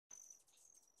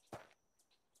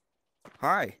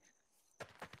Hi,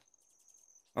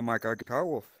 I'm my guy Guitar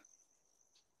Wolf,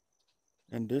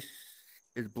 and this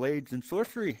is Blades and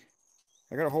Sorcery.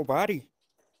 I got a whole body.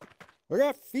 I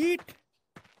got feet,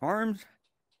 arms,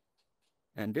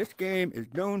 and this game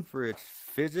is known for its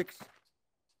physics,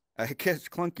 I guess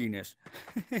clunkiness.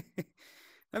 I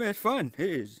mean, it's fun. It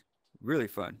is really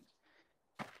fun.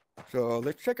 So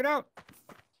let's check it out.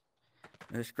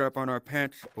 Let's strap on our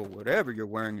pants or whatever you're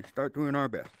wearing and start doing our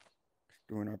best.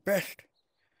 Doing our best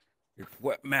is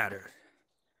what matters.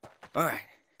 All right,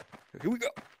 so here we go.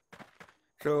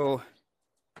 So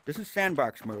this is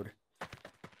sandbox mode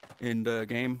in the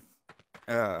game.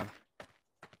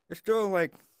 It's still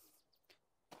like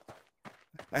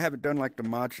I haven't done like the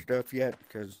mod stuff yet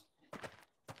because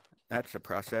that's a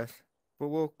process. But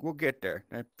we'll get there.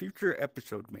 A future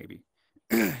episode maybe.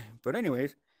 But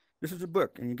anyways, this is a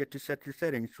book, and you get to set your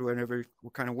settings for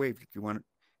what kind of waves that you want it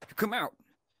to come out.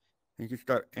 And you can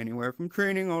start anywhere from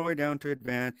training all the way down to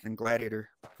advanced and gladiator.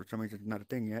 For some reason, it's not a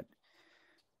thing yet.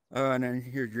 And then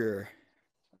here's your,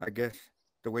 I guess,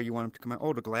 the way you want them to come out.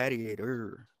 Oh, the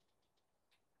gladiator.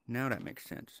 Now that makes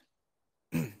sense.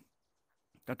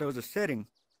 Thought that was a setting.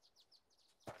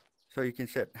 So you can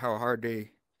set how hard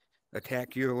they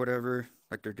attack you or whatever,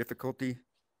 like their difficulty.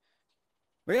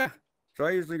 But yeah, so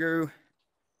I usually go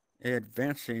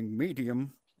advancing.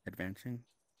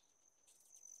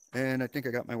 And I think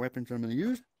I got my weapons I'm going to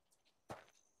use.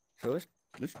 So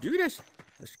let's do this.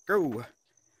 Let's go.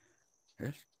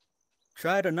 Let's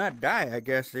try to not die, I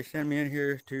guess. They send me in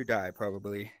here to die,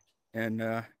 probably. And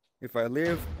if I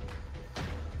live,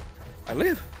 I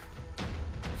live.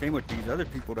 Same with these other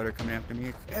people that are coming after me.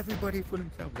 It's everybody for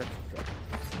themselves. That's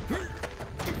the trouble.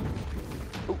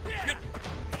 Oh, shit.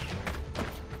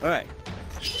 All right.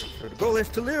 So the goal is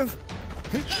to live.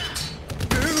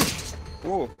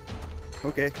 Whoa.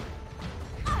 Okay.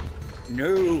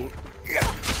 No.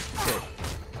 Yeah. Okay.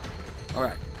 All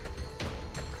right.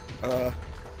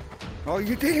 Oh,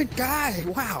 you didn't die.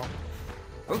 Wow.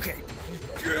 Okay.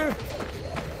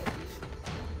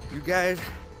 You guys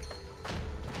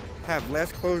have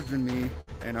less clothes than me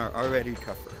and are already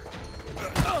tougher.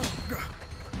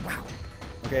 Wow.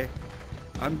 Okay.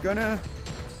 I'm gonna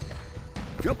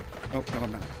jump. Oh, no,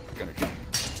 I'm not gonna jump.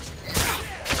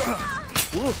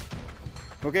 Whoa.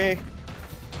 Okay.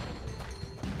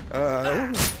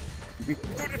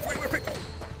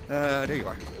 There you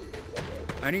are.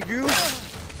 I need you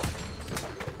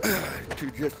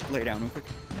to just lay down real quick,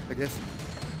 I guess.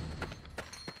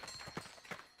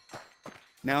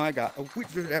 Now I got a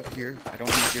wizard out here. I don't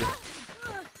need your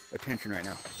attention right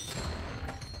now.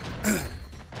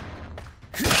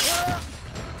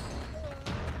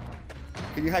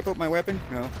 Can you hype up my weapon?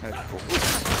 No, that's cool.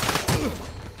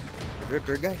 Is there a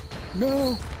third guy?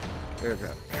 No! There's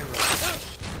a arrow.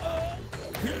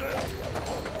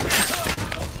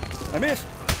 I missed!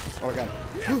 Oh, I got it.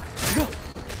 No!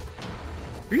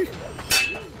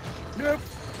 Nope!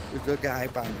 There's a guy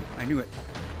by me. I knew it.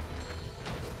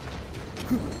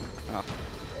 Oh,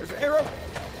 there's an arrow!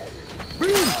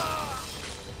 Boom!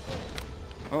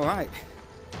 Alright.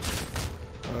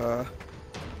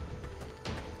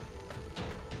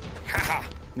 Haha!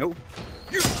 No!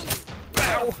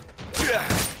 Ow!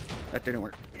 That didn't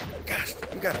work. Gosh,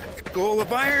 you got a skull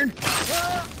of iron!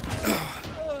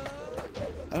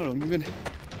 I don't even know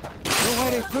why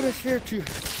they put us here to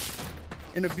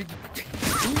in a big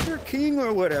king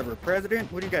or whatever.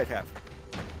 President? What do you guys have?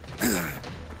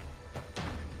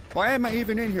 Why am I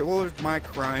even in here? What was my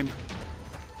crime?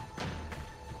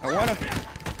 I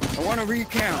wanna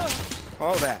recount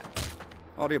all that.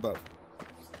 All the above.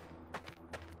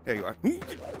 There you are.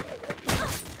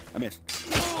 I missed.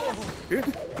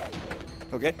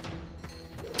 Okay.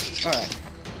 Alright.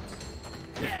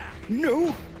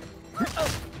 No!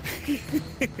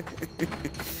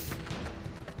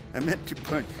 I meant to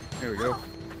punch. There we go.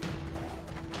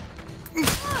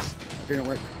 Didn't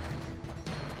work.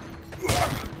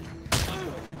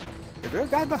 Is there a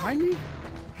guy behind me?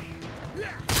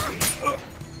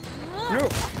 No!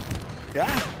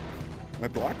 Yeah! My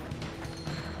block?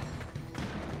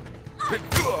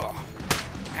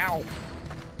 Ow!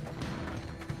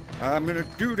 I'm gonna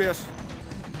do this.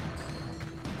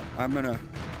 I'm gonna...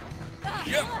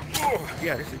 Yeah,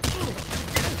 yeah, this is...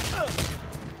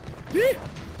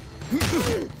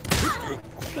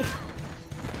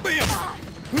 Bam!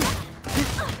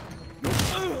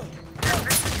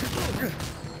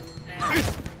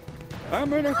 I'm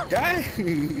gonna die!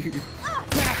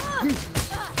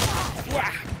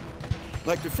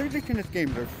 Like, the physics in this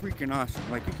game are freaking awesome.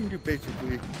 Like, you can do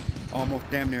basically almost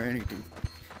damn near anything.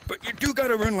 But you do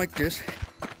gotta run like this.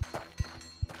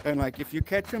 And, like, if you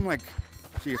catch them, like,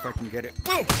 See if I can get it.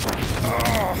 Oh!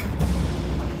 Oh!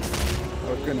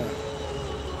 I was gonna...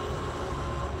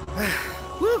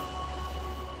 Woo!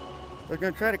 I was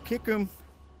gonna try to kick him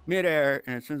midair,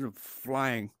 and it sends him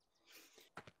flying.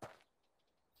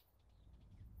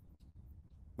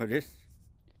 But this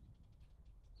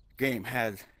game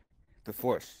has the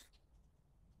Force.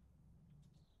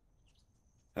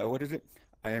 What is it?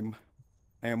 I am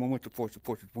one with the Force. The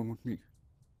Force is one with me.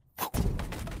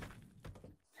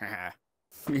 Yeah.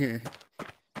 You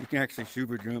can actually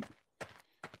super jump.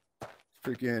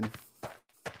 Freaking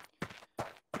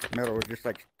Metal was just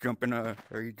like jumping, or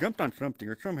he jumped on something,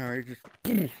 or somehow he just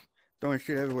throwing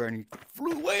shit everywhere, and he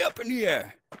flew way up in the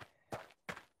air.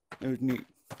 It was neat.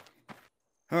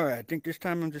 Alright, I think this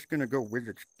time I'm just gonna go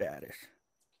wizard status.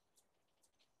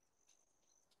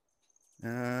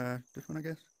 This one, I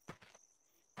guess.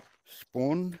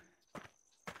 Spawn.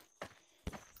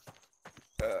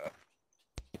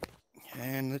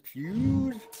 And let's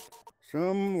use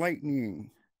some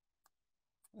lightning.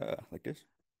 Like this.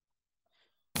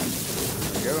 There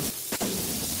we go.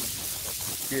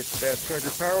 Get that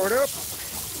charger powered up.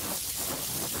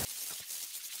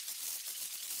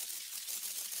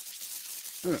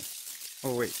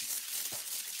 Oh wait.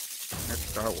 That's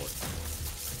Star Wars.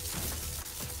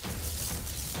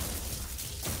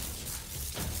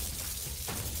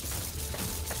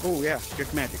 Oh yeah,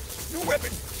 just magic. No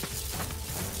weapon!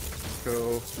 So,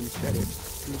 let me set it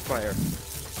to fire.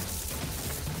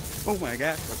 Oh my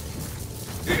gosh.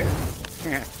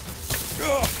 Yeah.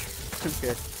 Oh,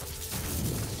 okay.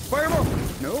 Fireball!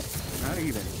 Nope, not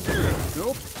even.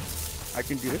 Nope. I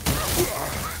can do it.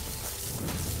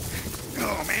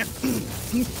 Oh man.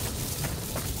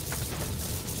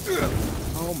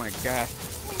 Oh my gosh.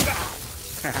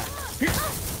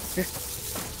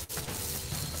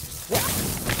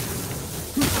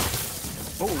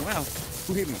 Oh wow.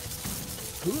 Who hit me?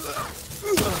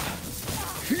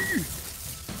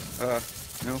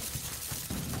 No.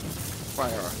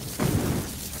 Fire.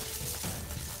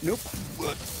 Nope.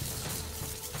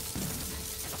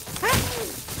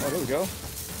 Oh, there we go.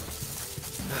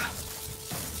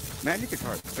 Magic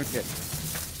guitar. Okay.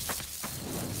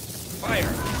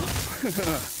 Fire.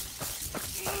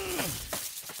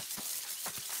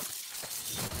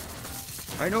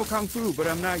 I know Kung Fu, but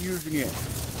I'm not using it.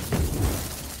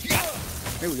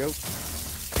 There we go.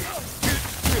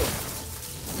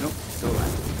 Nope, still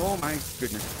alive. Oh my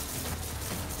goodness.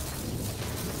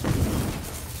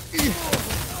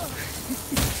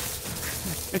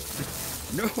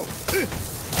 No.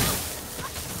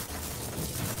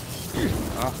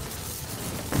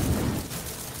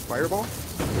 Fireball?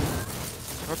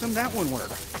 How come that one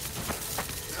worked?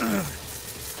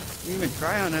 Didn't even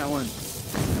try on that one.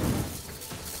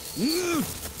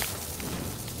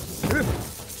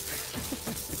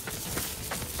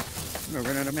 I'm gonna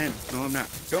run out of men. No, I'm not.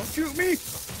 Don't shoot me!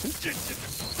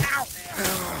 Ow!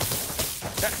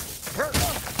 That hurt!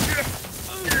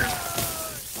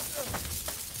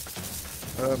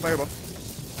 Fireball.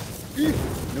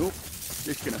 Nope. This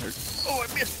is gonna hurt. Oh, I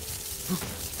missed!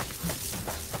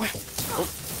 Oh,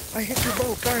 I hit your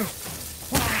bow, sorry.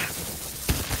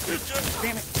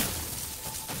 Damn it.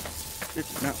 This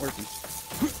is not working.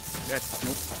 That's,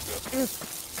 nope.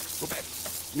 Go back.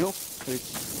 Nope.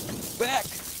 Back!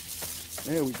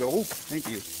 There we go. Thank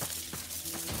you.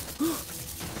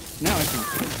 Now I can...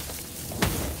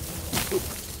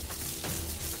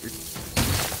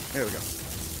 There we go.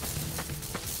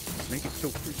 Make it so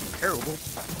freaking terrible.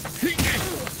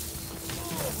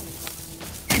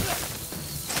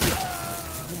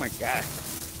 Oh my god.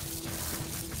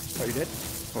 Are you dead?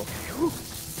 Oh.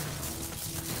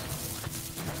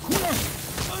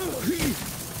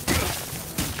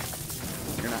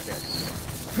 You're not dead.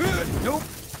 Nope.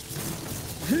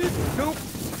 Nope.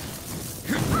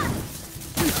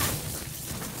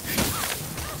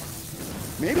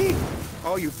 Maybe?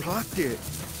 Oh, you blocked it.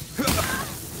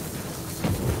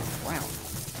 Wow.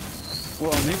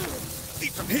 Well, maybe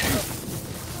need some hit.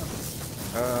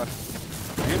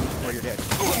 Oh, you're dead.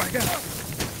 Oh my god.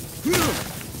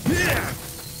 Yeah.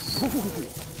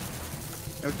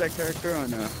 That was that character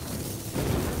on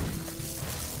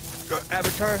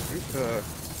Avatar.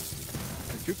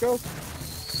 Zuko.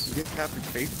 You get half his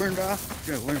face burned off.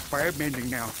 You're gonna learn firebending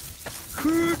now.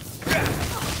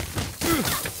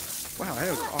 Wow, that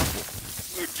was awful.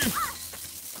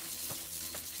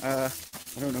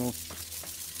 I don't know.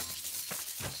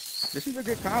 This is a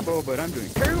good combo, but I'm doing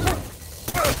terrible.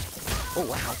 Oh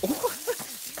wow.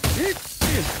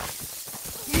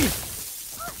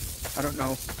 I don't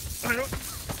know.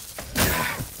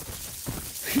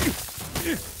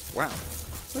 Wow.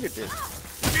 Look at this.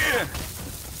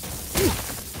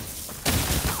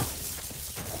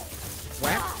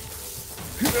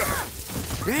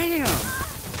 Damn!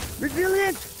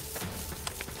 Resilient!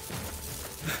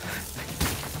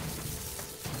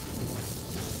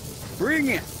 Bring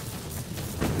it!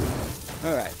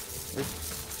 Alright.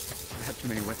 I have too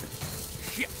many weapons.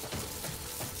 Shit!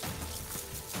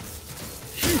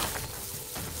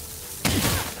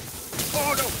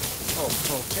 Oh no! Oh,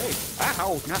 okay.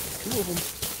 Ow! Not two of them.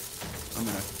 I'm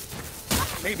gonna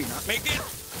maybe not make it.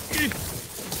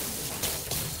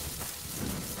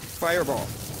 Fireball.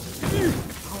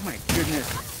 Oh my goodness.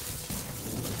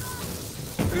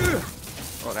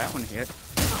 Oh, that one hit.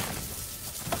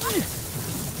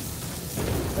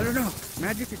 I don't know.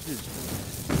 Magic is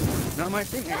just not my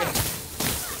thing. I'm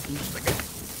just like a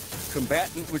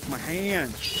combatant with my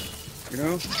hands. You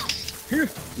know? Here,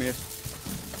 miss.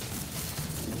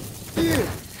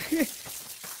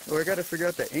 Oh, I gotta figure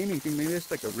out the aiming thing. Maybe it's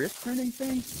like a wrist turning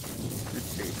thing? Let's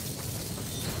see.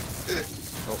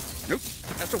 Oh, nope.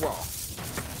 That's a wall.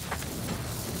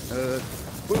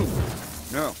 Boom.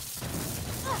 No.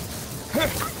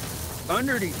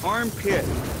 Under the armpit.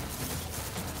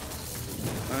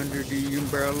 Under the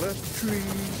umbrella tree.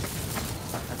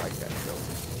 I like that show.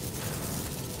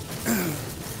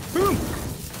 Boom!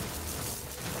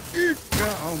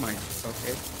 Oh my,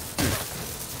 okay.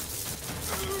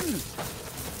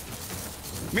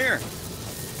 Mirror.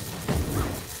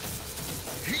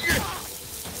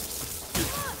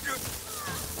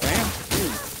 Bam.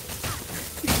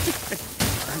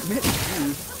 I meant you.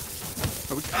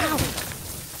 Ow!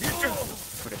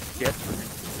 What a get.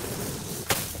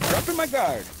 Dropping my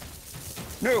guard.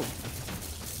 No.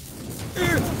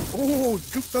 Oh,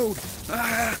 juke load.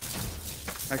 Ah.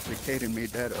 Actually, Kaden made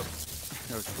that up.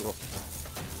 That was cool.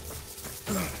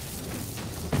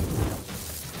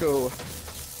 So,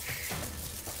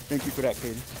 thank you for that,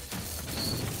 Kaden.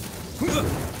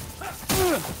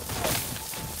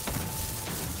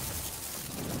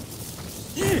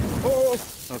 Oh,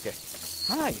 okay.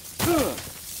 Hi.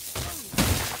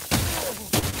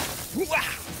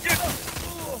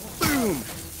 Boom.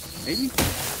 Maybe?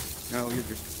 No, you're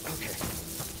just okay.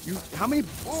 You? How many?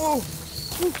 Oh.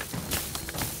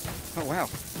 Oh wow.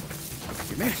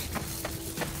 You missed.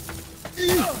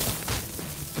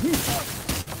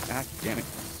 God damn it.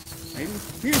 Maybe?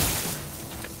 Here.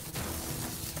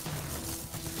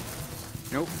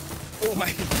 Nope. Oh my.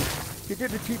 He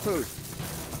did the T-pose.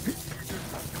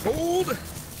 Hold.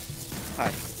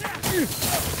 Hi.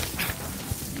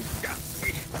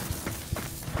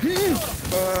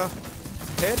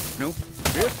 Head? Nope.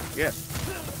 This? Yes.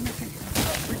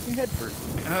 Freaking head first.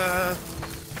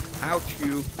 Ouch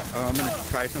you. I'm gonna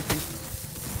try something.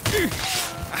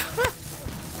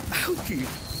 Ouchie.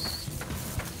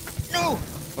 No!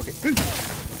 Okay.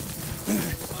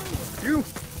 You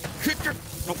hit your...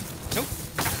 Nope. Nope.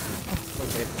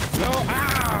 Okay. No.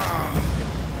 Ah!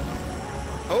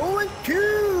 0 and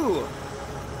 2!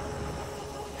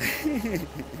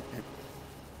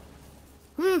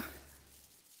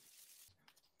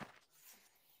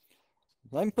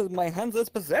 My hands is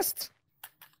possessed.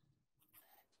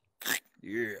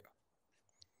 Yeah.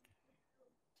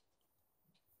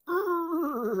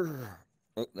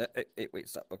 Oh, wait,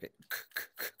 stop. Okay.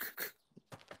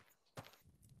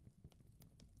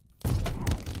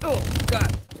 Oh,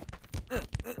 God.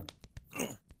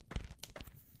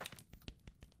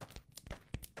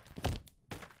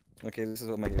 Okay, this is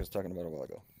what Mikey was talking about a while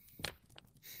ago.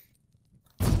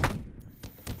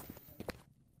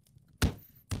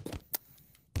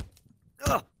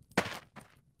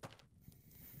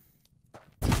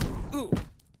 Ooh.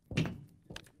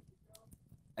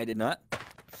 I did not.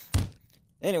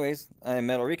 Anyways, I'm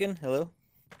Metal Rican. Hello.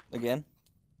 Again.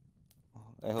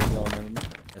 I hope you all remember me.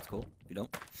 That's cool. If you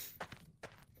don't.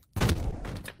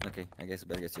 Okay, I guess I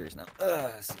better get serious now.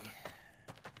 Let's see.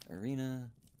 Arena.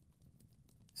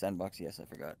 Sandbox, yes, I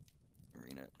forgot.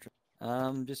 Arena.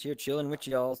 I'm just here chilling with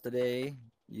y'all today.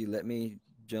 You let me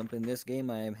jump in this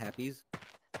game, I am happy.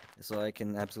 So I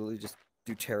can absolutely just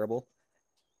do terrible.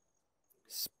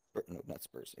 No, not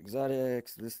Spurs.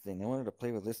 Exotics, this thing. I wanted to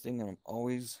play with this thing, and I'm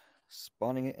always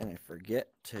spawning it, and I forget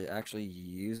to actually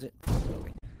use it.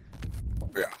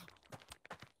 Yeah.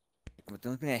 But the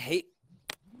only thing I hate...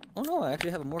 Oh no, I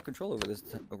actually have more control over this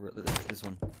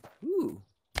one. Ooh.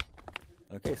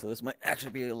 Okay, so this might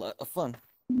actually be a lot of fun.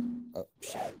 Oh,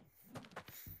 shit.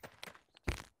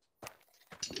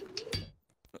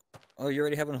 Oh, you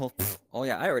already have one holster. Oh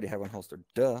yeah, I already have one holster.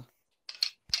 Duh.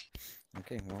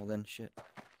 Okay, well then, shit.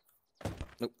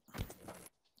 Nope.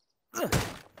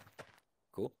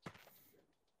 Cool.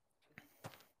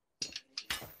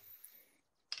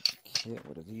 Okay,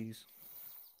 what are these?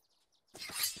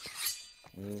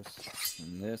 This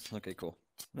and this. Okay, cool.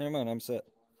 Never mind, I'm set.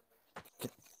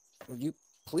 Would you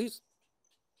please?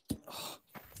 Oh,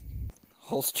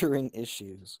 holstering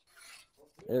issues.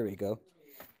 There we go.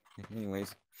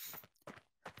 Anyways,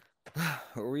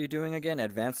 what were you doing again?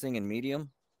 Advancing in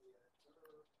medium?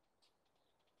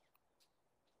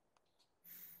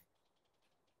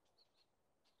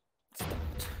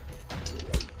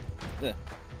 Yeah. Alright,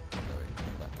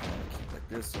 I'm not gonna keep like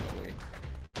this in the way.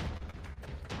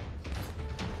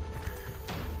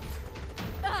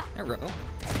 There we go.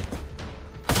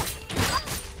 I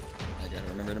gotta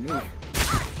remember to move.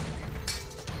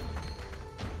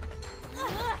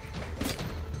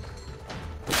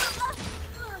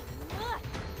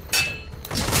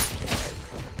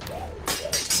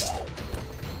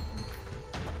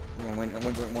 I'm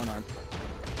gonna go with one arm.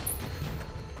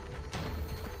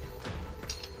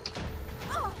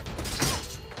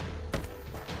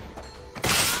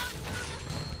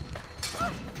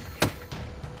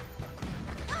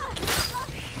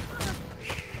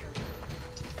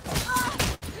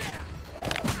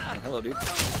 Hello, dude.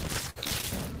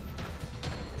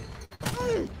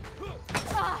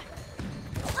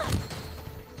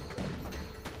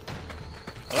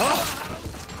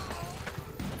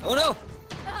 Oh no!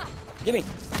 Gimme!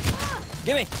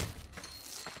 Gimme!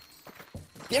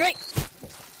 Gimme! I'm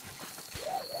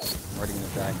already gonna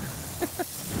die.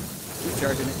 Keep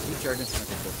charging it, keep charging.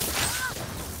 Okay, cool.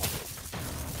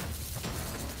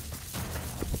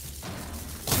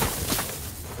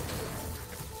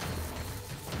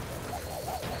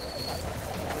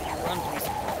 Run, please.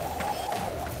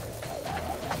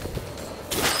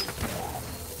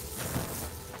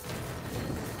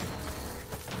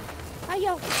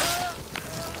 Hi-yo!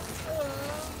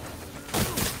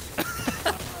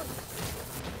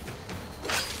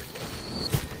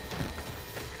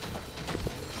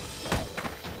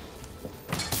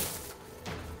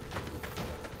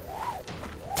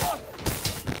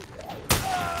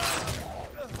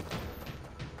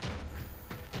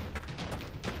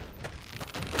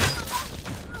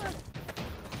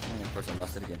 Of course I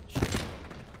lost it again.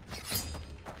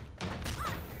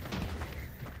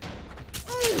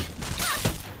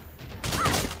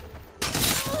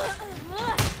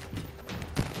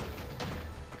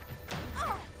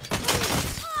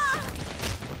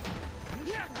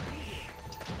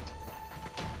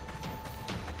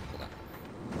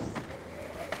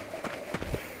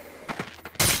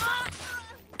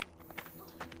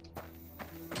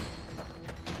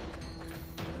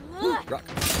 Ooh, rock.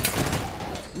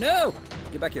 No!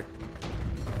 Get back here.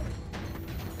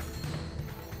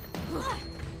 Oh,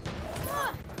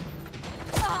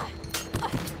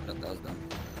 that was dumb.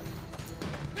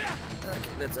 Okay,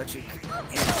 let's actually...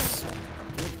 Yes.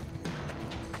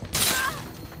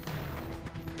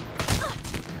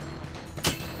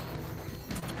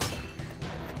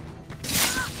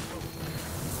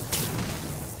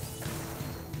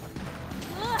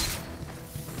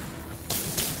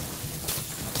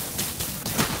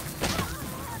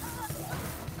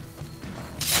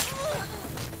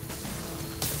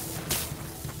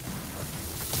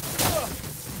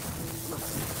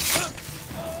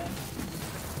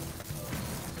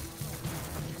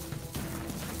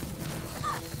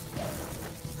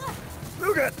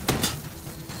 Luga!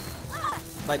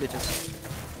 Bye, bitches.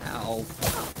 Ow.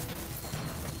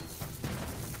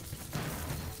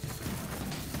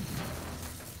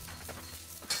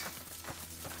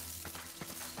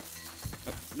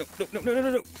 No, no, no, no, no,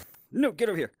 no, no. No, get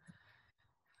over here.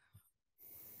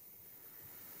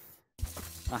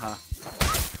 Uh-huh.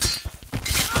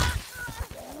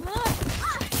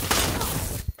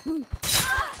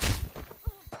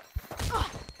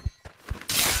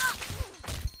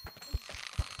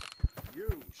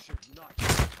 You should not.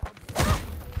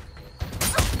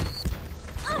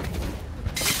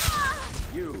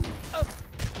 You.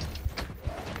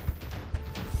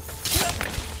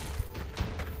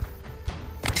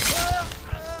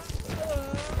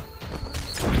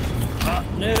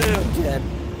 No, dead.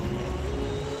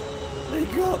 They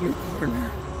got me,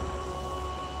 partner.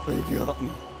 They got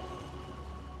me.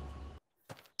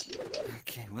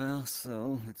 Okay, well,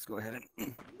 so let's go ahead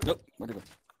and... Nope, where'd it go?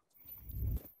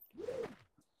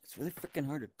 It's really freaking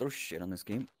hard to throw shit on this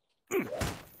game.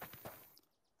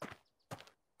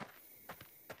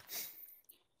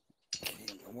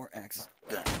 Okay, no more axes.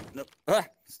 Nope. Ah!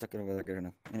 Stuck it over there, good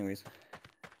enough. Anyways.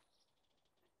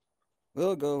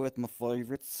 We'll go with my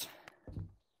favorites.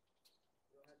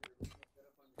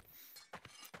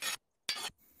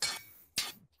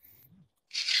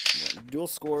 Yeah, dual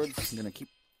swords. I'm gonna keep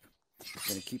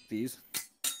these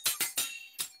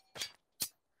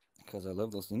because I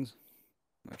love those things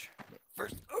much. But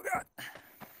first, oh god,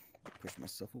 push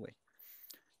myself away.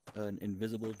 An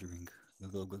invisible drink.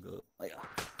 Go, go, go. Oh, yeah.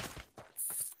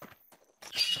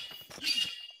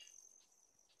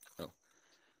 Oh.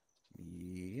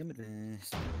 Yeah,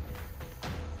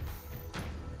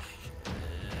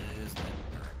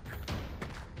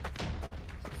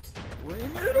 wait a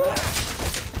minute.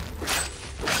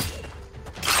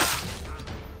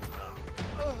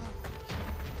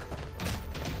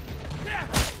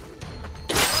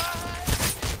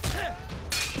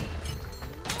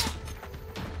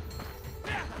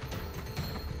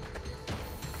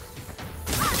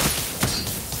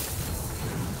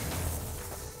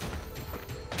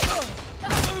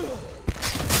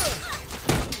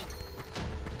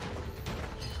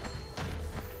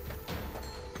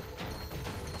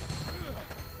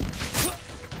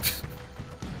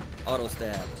 Auto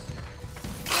stab.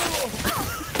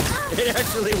 It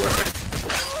actually worked.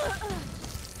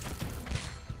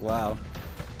 Wow.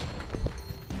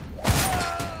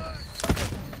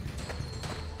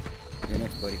 You're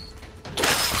next, buddy.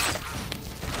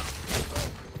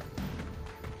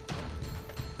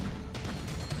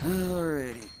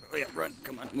 Alrighty. Oh yeah, run.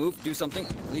 Come on. Move. Do something.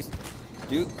 Please.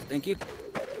 Do. Thank you.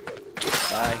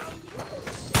 Bye.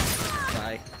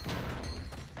 Bye.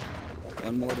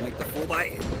 One more to make the full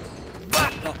bite. Bah!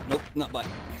 Oh, nope, not bite.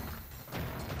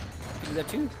 Do that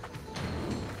too.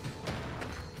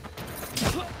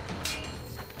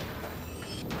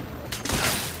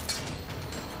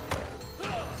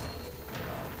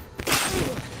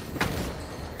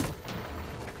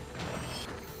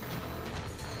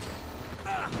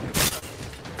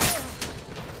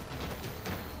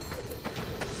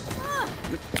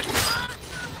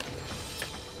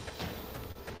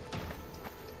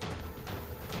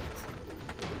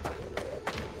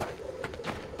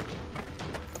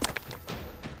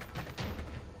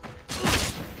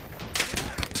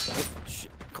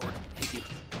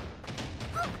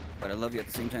 But I love you at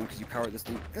the same time because you power this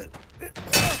thing.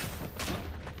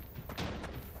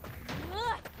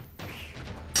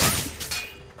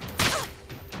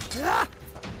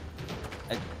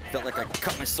 I felt like I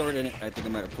cut my sword in it. I think I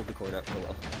might have pulled the cord out. Oh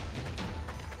well.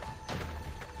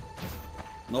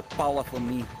 No power for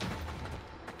me.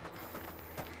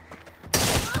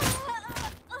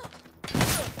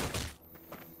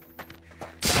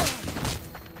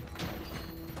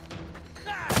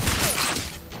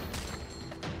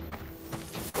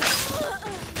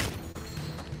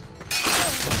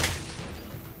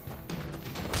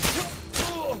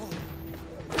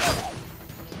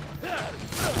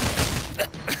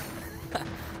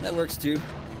 That works too.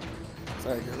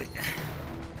 Sorry, girlie.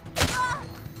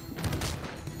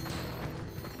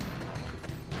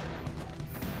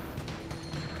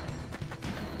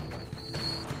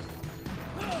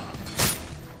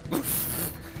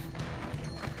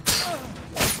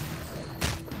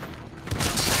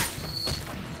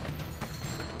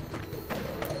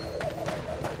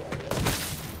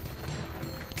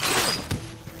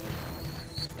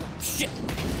 Shit!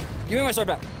 Give me my sword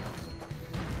back.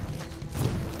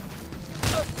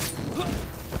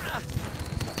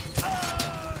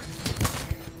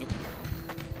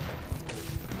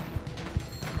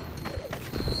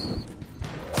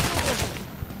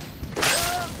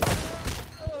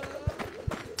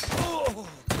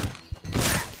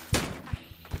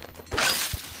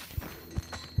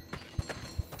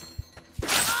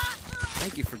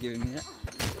 Thank you for giving me that.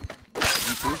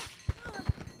 You too.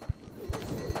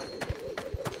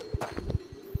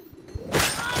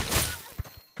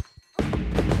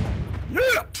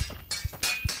 Yeah!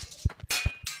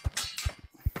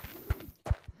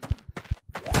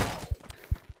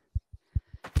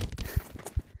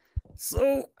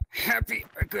 So happy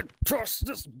I could toss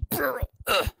this barrel.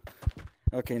 Ugh.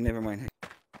 Okay, never mind.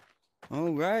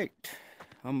 All right,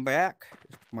 I'm back.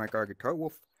 It's my Guitar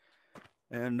Wolf,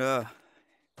 and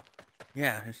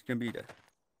yeah, it's gonna be the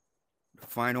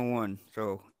final one.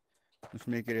 So let's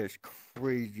make it as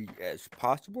crazy as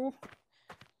possible.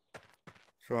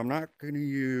 So I'm not gonna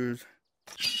use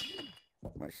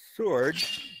my sword.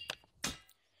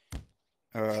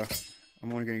 I'm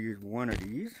only gonna use one of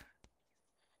these,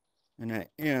 and I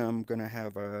am gonna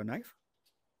have a knife.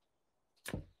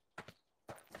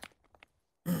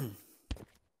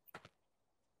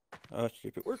 Let's see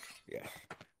if it works. Yes.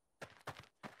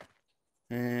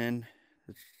 And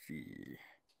let's see.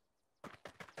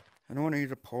 I don't want to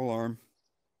use a pole arm.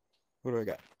 What do I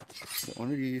got? Got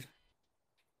one of these.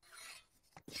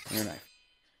 And a knife.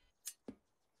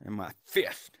 And my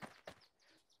fist.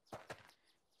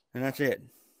 And that's it.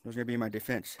 Those are going to be my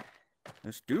defense.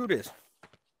 Let's do this.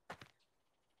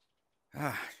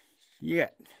 Ah,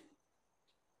 shit.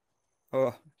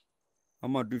 Oh,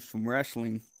 I'm going to do some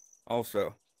wrestling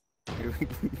also. Here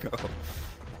we go.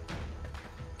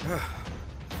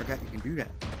 Forgot you can do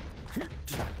that.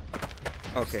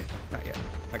 Okay, not yet,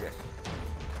 I guess.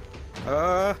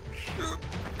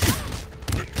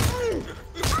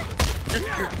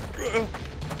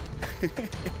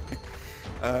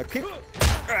 Kick.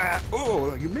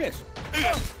 Oh, you missed.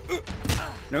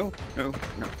 No, no,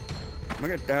 no. Am I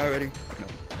gonna die already?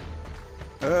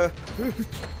 No.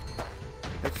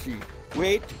 Let's see.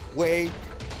 Wait.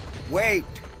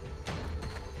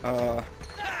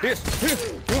 This.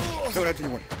 No, that's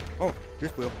anyone. Oh,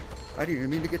 this will. I didn't even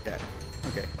mean to get that.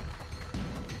 Okay.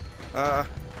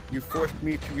 You forced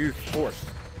me to use force.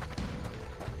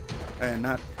 And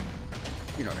not,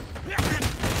 you know what I mean.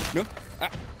 No.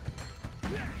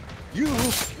 You.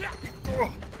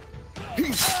 Oh.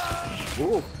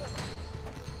 Oh.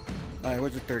 Alright,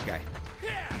 where's the third guy?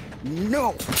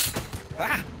 No.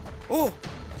 Ah. Oh.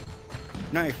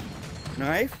 Knife.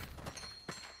 Knife.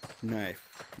 Knife.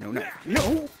 No knife.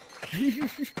 No.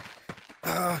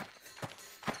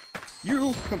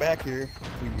 You come back here,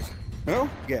 please. No?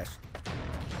 Yes.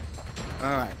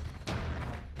 Alright.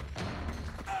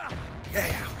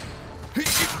 Yeah.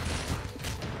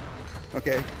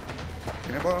 Okay.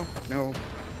 Can I borrow? No.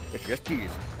 It's just these.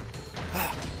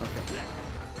 Okay.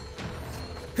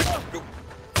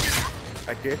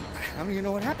 I did. I don't even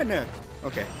know what happened there.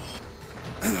 Okay.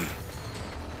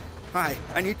 Hi,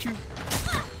 I need you.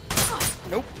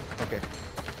 Nope. Okay.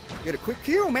 Get a quick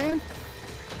kill, man.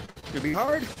 It'll be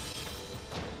hard.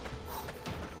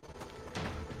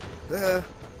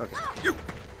 Okay. You.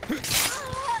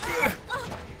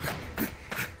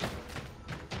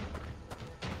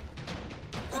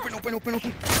 Open.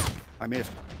 I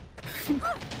missed.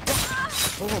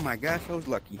 Oh my gosh, I was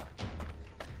lucky.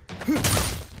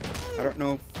 I don't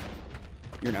know.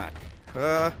 You're not.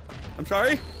 I'm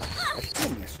sorry. I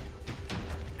still missed.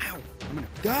 Ow, I'm gonna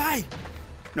die.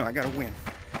 No, I gotta win.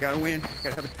 Gotta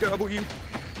have a W.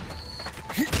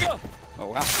 Oh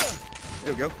wow.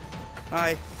 There we go.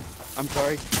 Hi. I'm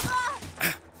sorry.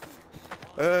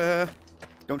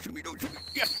 Don't shoot me.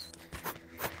 Yes.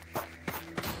 I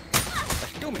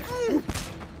still missed.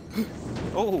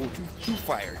 Oh, two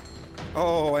fire.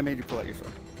 Oh, I made you pull out your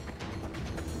sword.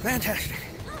 Fantastic.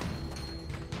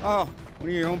 Oh, one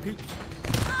of your own peeps.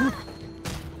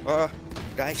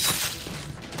 Die.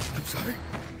 I'm sorry.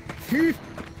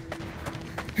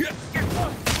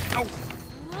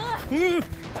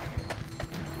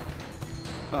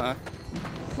 Ow.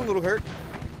 A little hurt.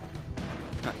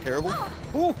 Not terrible.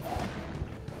 Oh.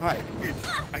 Hi.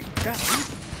 I got you.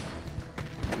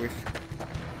 I wish I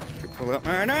could pull out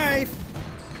my knife.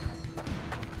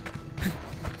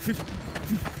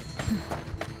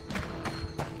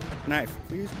 Knife,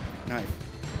 please. Knife.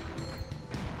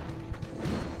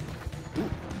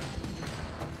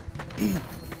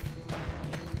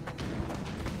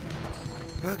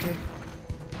 Okay.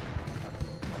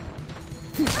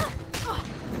 Get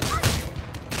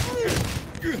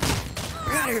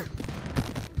out of here.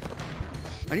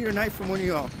 I need a knife from one of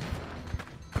y'all.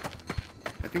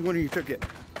 I think one of you took it.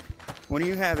 One of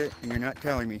you have it, and you're not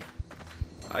telling me.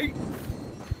 There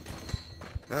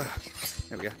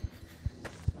we go.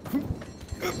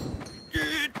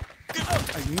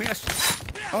 I missed.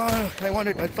 Oh,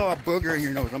 I saw a booger in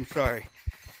your nose. I'm sorry.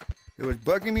 It was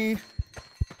bugging me.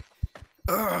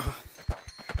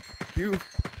 You.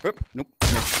 Oh, nope. No.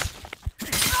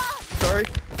 Sorry.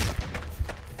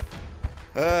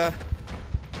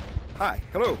 Hi.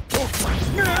 Hello. Oh,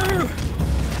 no!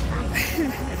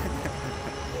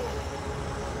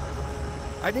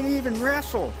 I didn't even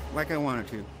wrestle like I wanted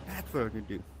to. That's what I could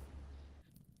do.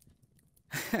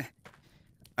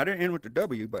 I didn't end with the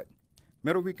W, but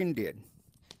Metal Rican did.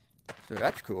 So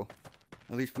that's cool.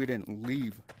 At least we didn't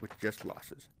leave with just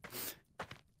losses.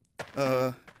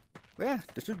 Yeah,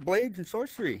 this is Blades and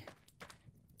Sorcery.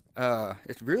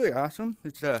 It's really awesome.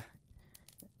 It's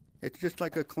just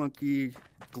like a clunky,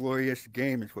 glorious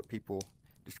game is what people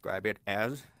describe it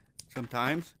as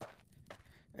sometimes.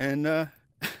 And,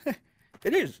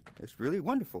 it is. It's really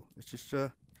wonderful. It's just,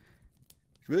 it's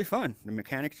really fun. The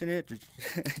mechanics in it,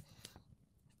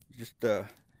 just,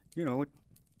 you know,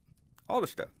 all the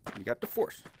stuff. You got the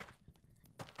force.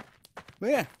 But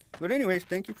yeah. But anyways,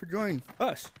 thank you for joining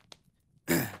us.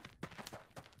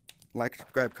 Like,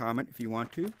 subscribe, comment if you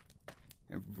want to.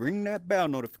 And ring that bell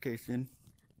notification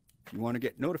if you want to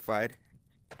get notified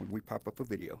when we pop up a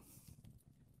video.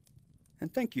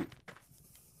 And thank you.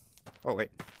 Oh, wait.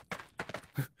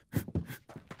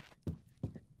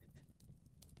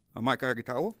 I'm Mike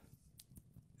Argatawa,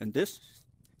 and this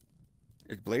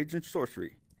is Blades and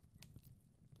Sorcery.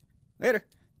 Later.